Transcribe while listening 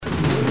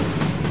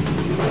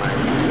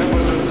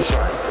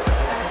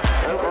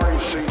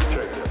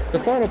The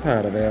final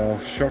part of our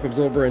shock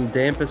absorber and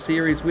damper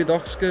series with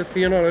Oscar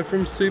Fiornotto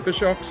from Super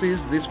Shocks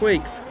is this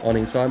week on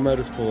Inside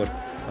Motorsport.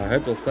 I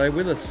hope you'll stay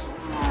with us.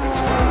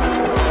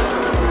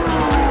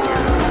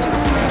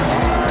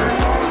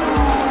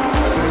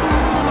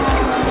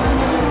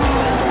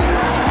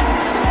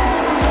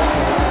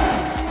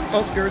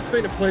 Oscar, it's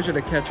been a pleasure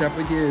to catch up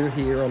with you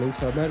here on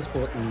Inside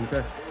Motorsport,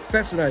 and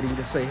fascinating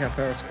to see how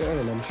far it's gone,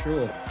 and I'm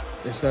sure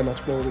there's so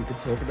much more we could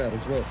talk about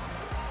as well.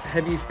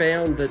 Have you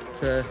found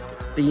that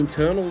the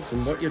internals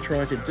and what you're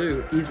trying to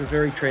do is a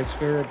very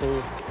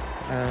transferable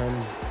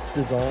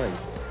design?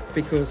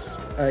 Because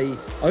a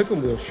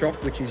open wheel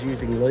shock, which is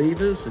using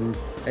levers and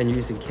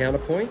using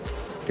counterpoints,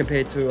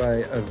 compared to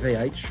a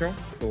V8 shock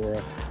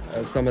or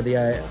some of the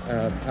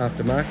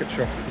aftermarket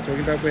shocks that you're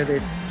talking about, where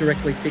they're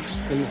directly fixed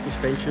from the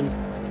suspension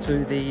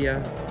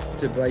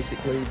to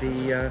basically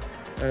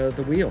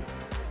the wheel.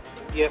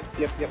 Yep.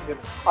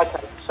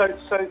 Okay, so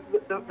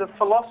the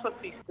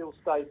philosophy still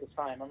stays the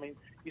same. I mean,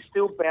 you're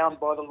still bound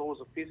by the laws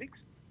of physics,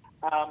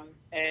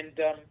 and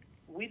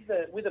with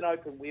an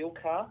open wheel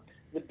car,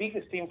 the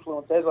biggest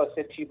influence, as I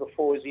said to you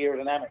before, is the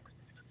aerodynamics.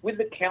 With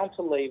the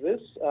counter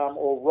levers,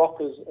 or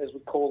rockers as we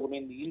call them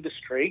in the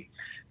industry,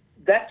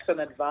 that's an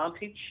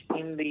advantage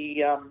in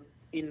the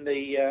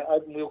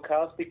open wheel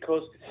cars,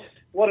 because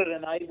what it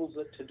enables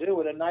it to do,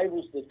 it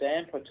enables the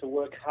damper to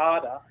work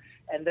harder,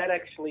 and that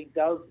actually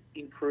does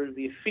improve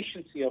the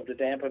efficiency of the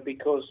damper,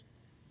 because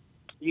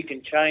you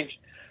can change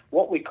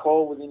what we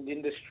call within the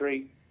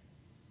industry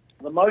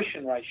the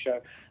motion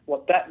ratio.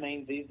 What that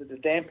means is that the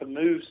damper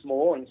moves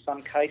more in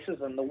some cases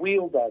than the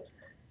wheel does.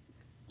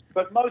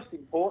 But most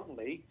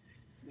importantly,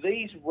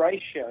 these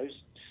ratios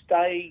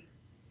stay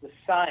the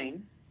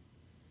same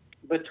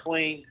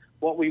between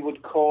what we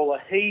would call a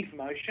heave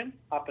motion,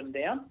 up and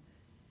down,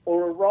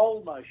 or a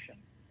roll motion,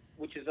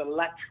 which is a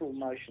lateral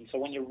motion, so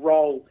when you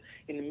roll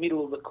in the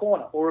middle of the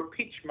corner, or a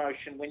pitch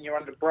motion when you're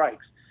under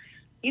brakes.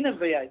 In a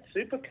V8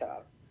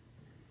 supercar,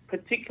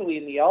 particularly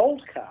in the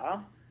old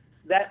car,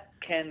 that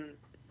can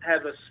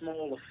have a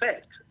small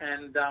effect,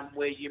 and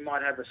where you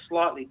might have a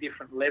slightly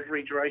different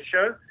leverage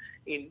ratio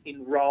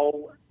in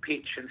roll,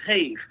 pitch and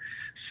heave.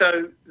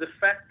 So the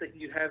fact that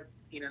you have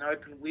in an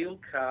open wheel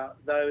car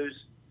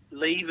those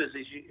levers,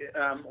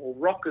 or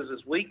rockers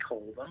as we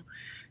call them,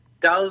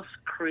 does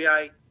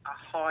create a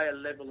higher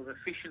level of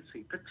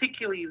efficiency,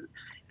 particularly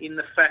in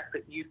the fact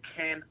that you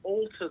can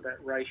alter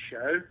that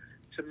ratio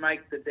to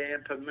make the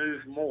damper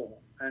move more,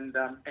 and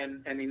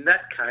in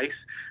that case,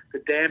 the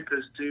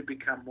dampers do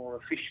become more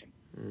efficient.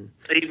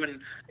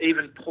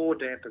 Even poor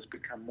dampers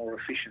become more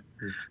efficient.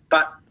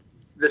 But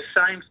the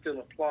same still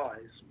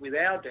applies with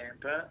our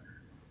damper.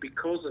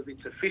 Because of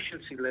its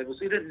efficiency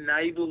levels, it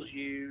enables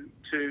you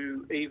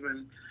to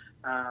even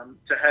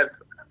to have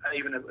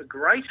even a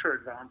greater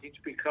advantage,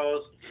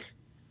 because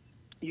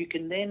you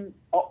can then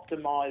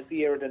optimise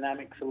the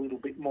aerodynamics a little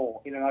bit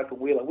more in an open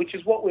wheeler, which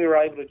is what we were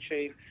able to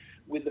achieve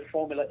with the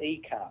Formula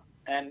E car.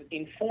 And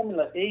in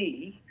Formula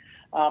E,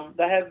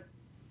 they have,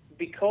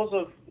 because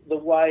of the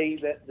way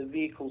that the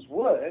vehicles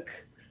work,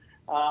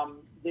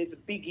 there's a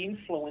big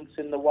influence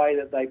in the way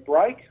that they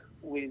brake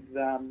with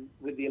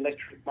the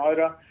electric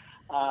motor,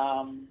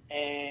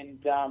 and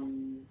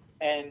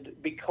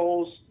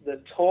because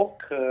the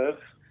torque curve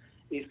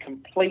is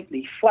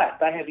completely flat,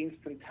 they have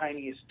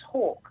instantaneous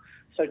torque.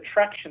 So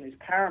traction is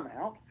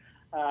paramount,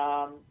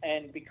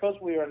 and because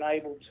we were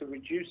unable to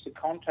reduce the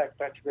contact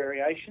batch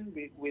variation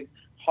with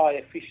high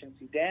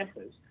efficiency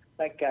dampers,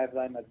 that gave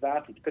them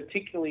advantage,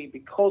 particularly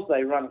because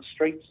they run at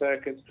street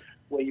circuits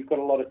where you've got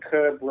a lot of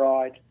curb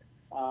ride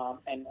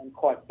and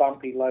quite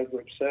bumpy low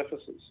grip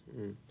surfaces.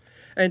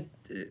 And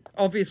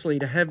obviously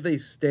to have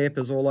these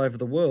dampers all over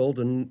the world,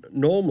 and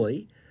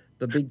normally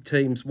the big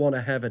teams want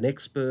to have an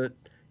expert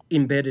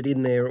embedded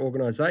in their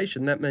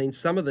organisation, that means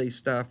some of these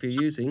staff you're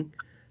using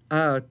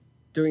are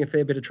doing a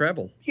fair bit of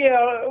travel.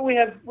 Yeah, we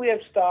have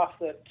staff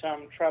that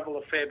travel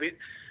a fair bit.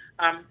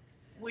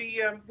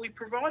 We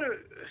provide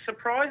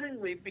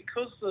surprisingly,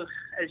 because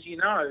as you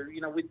know,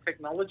 with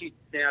technology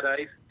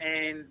nowadays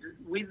and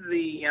with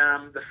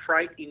the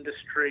freight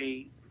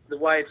industry, the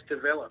way it's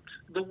developed,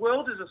 the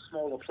world is a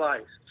smaller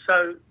place.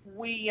 So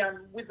we,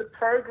 with the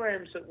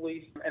programs that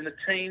and the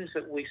teams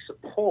that we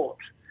support,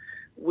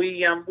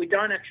 we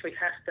don't actually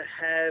have to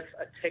have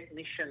a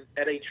technician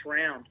at each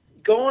round.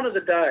 Gone are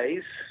the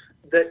days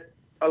that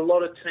a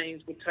lot of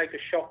teams would take a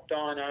shock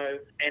dyno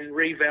and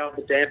revalve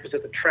the dampers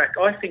at the track.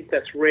 I think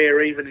that's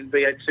rare even in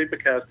V8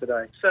 supercars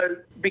today. So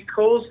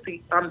because the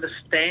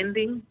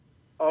understanding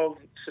of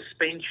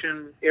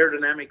suspension,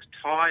 aerodynamics,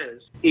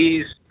 tyres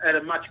is at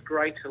a much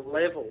greater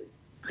level,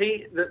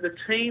 the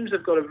teams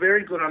have got a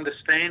very good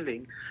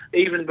understanding,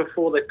 even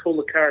before they pull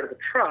the car out of the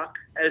truck,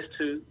 as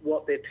to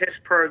what their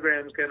test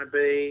program is going to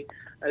be,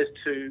 as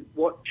to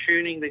what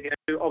tuning they're going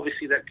to do.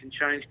 Obviously that can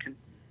change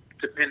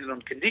depending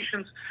on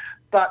conditions,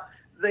 but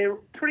they're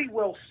pretty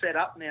well set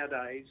up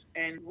nowadays,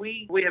 and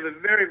we have a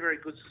very, very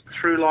good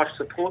through-life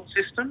support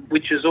system,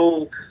 which is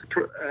all,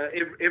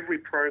 every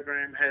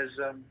program has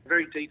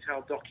very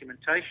detailed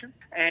documentation,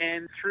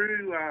 and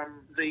through our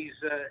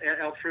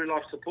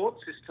through-life support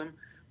system,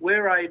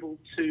 we're able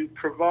to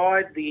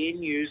provide the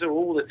end user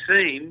or the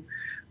team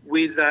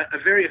with a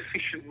very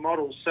efficient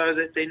model, so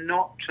that they're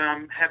not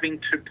having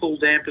to pull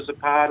dampers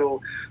apart or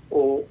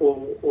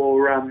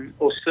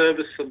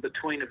service them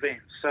between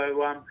events.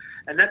 So,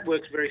 and that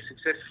works very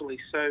successfully.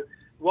 So,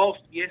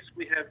 whilst yes,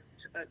 we have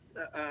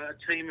a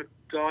team of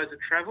guys that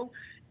travel,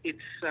 it's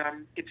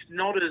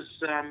not as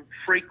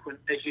frequent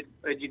as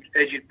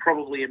you'd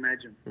probably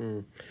imagine.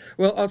 Mm.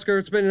 Well, Oscar,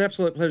 it's been an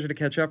absolute pleasure to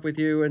catch up with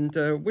you,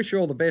 and wish you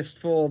all the best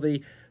for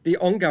the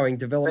ongoing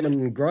development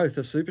and growth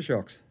of Super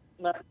Shocks.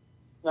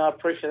 No, I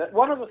appreciate that.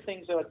 One of the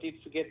things that I did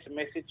forget to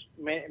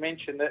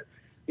mention, that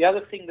the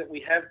other thing that we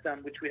have done,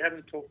 which we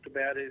haven't talked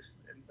about, is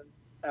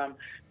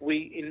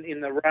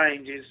in the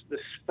range, is the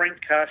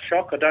sprint car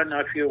shock. I don't know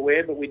if you're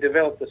aware, but we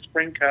developed the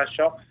sprint car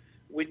shock,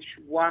 which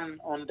won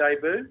on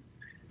debut,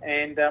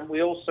 and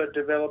we also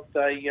developed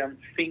a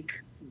Fink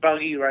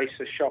buggy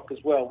racer shock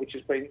as well, which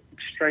has been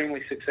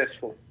extremely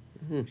successful.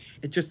 Mm-hmm.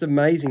 It's just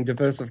amazing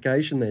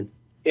diversification then.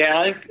 Yeah,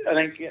 I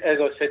think, as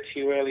I said to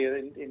you earlier,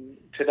 in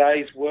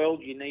today's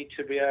world, you need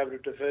to be able to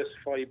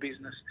diversify your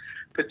business,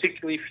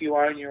 particularly if you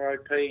own your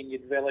IP and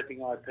you're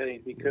developing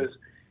IP, because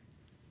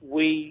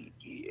we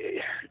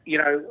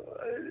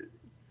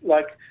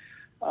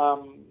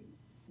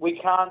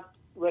can't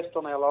rest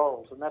on our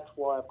laurels, and that's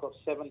why I've got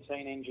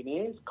 17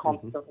 engineers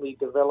constantly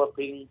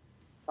developing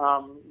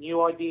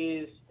new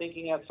ideas,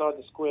 thinking outside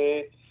the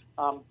square,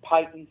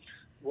 patents,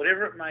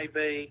 whatever it may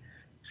be,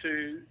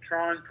 to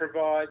try and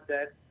provide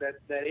that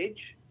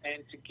edge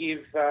and to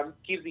give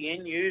the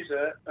end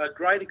user a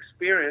great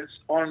experience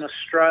on an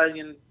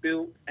Australian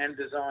built and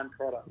designed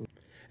product.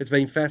 It's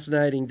been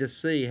fascinating to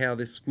see how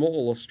this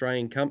small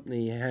Australian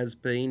company has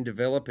been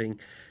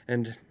developing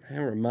and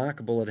how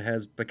remarkable it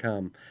has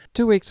become.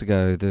 2 weeks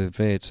ago, the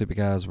V8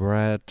 Supercars were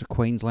at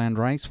Queensland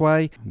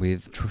Raceway,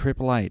 with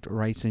 888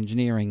 Race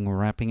Engineering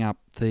wrapping up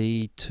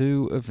the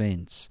two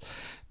events.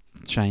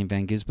 Shane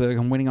Van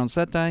Gisbergen winning on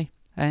Saturday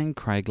and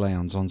Craig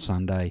Lowndes on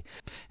Sunday.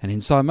 And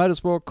Inside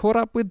Motorsport caught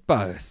up with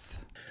both.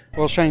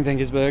 Well, Shane Van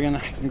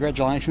Gisbergen,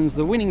 congratulations.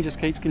 The winning just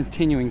keeps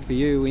continuing for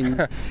you in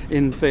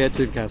V8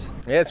 Supercars.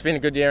 Yeah, it's been a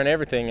good year and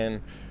everything,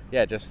 and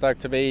yeah, just stoked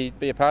to be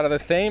a part of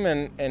this team,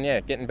 and yeah,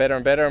 getting better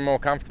and better and more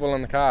comfortable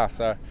in the car.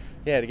 So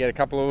yeah, to get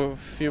a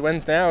few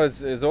wins now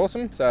is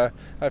awesome. So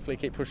hopefully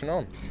keep pushing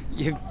on.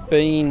 You've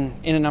been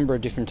in a number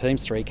of different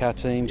teams, 3-car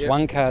teams,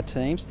 1-car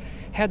teams.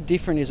 How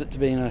different is it to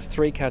be in a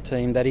 3-car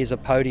team that is a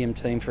podium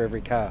team for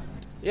every car?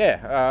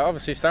 Yeah,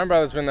 obviously Stone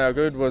Brothers, when they were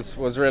good,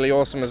 was really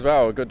awesome as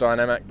well, a good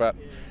dynamic, but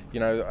you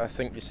know, I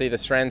think you see the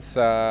strengths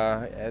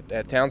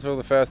at Townsville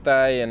the first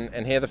day,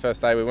 and here the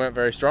first day we weren't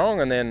very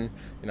strong, and then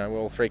you know,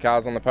 all 3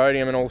 cars on the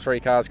podium and all 3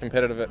 cars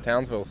competitive at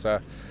Townsville.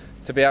 So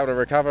to be able to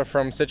recover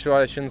from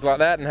situations like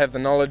that and have the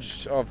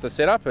knowledge of the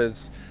setup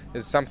is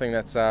something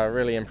that's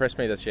really impressed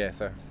me this year.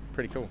 So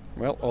pretty cool.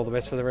 Well, all the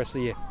best for the rest of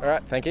the year. All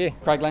right, thank you.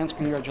 Craig Lowndes,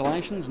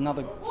 congratulations.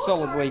 Another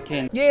solid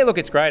weekend. Yeah, look,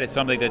 it's great. It's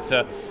something that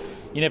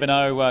you never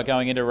know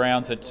going into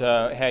rounds that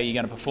how you're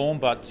going to perform,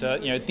 but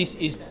you know, this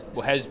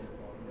has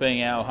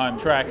being our home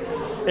track,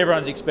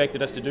 everyone's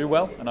expected us to do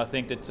well, and I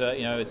think that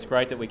you know, it's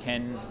great that we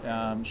can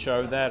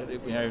show that.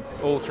 You know,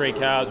 all 3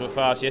 cars were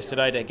fast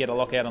yesterday. To get a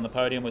lockout on the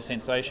podium was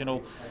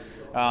sensational.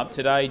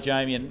 Today,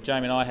 Jamie and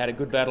I had a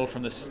good battle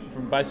from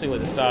basically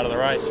the start of the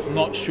race. I'm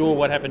not sure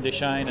what happened to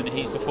Shane and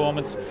his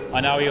performance. I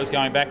know he was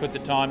going backwards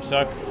at times,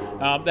 so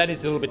that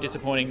is a little bit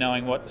disappointing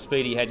knowing what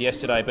speed he had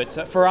yesterday.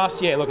 But for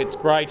us, yeah, look, it's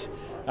great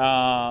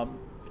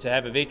to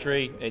have a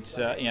victory. It's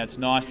you know, it's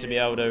nice to be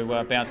able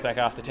to bounce back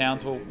after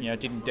Townsville. You know, it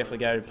didn't definitely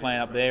go to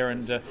plan up there,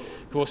 and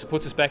of course it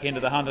puts us back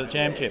into the hunt of the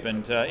championship.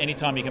 And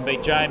anytime you can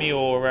beat Jamie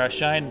or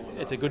Shane,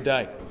 it's a good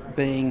day.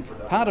 Being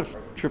part of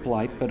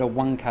 888 but a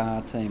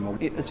 1-car team,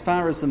 as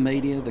far as the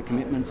media, the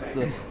commitments,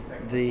 the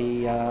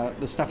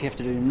stuff you have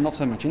to do, not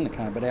so much in the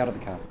car but out of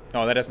the car.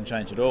 Oh, that hasn't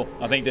changed at all.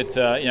 I think that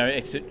you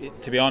know,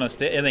 to be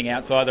honest, everything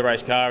outside the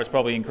race car has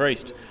probably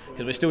increased,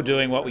 because we're still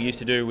doing what we used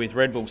to do with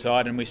Red Bull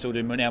side, and we still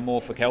do now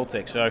more for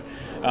Caltech. So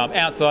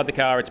outside the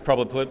car, it's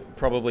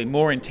probably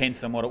more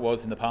intense than what it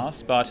was in the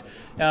past. But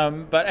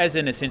as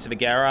in a sense of a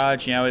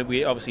garage, you know,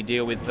 we obviously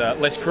deal with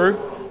less crew.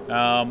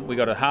 We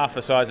got a half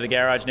the size of a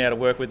garage now to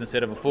work with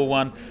instead of a full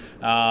one.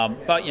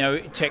 But you know,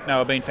 Techno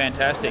have been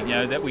fantastic. You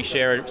know, that we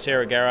share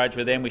a garage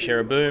with them, we share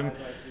a boom.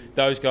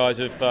 Those guys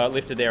have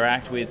lifted their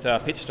act with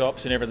pit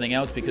stops and everything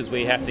else, because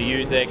we have to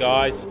use their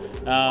guys.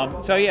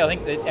 So yeah, I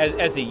think that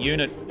as a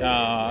unit,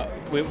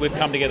 we've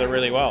come together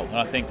really well. And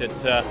I think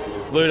that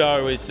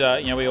Ludo is,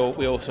 you know, we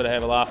all sort of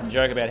have a laugh and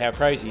joke about how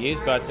crazy he is,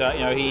 but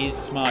you know, he is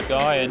a smart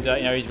guy, and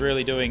you know, he's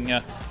really doing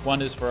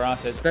wonders for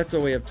us. That's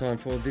all we have time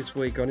for this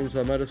week on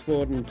Inside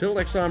Motorsport. Until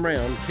next time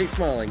round, keep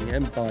smiling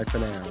and bye for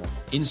now.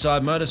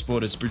 Inside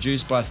Motorsport is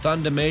produced by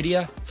Thunder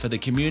Media for the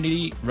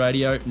Community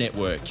Radio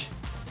Network.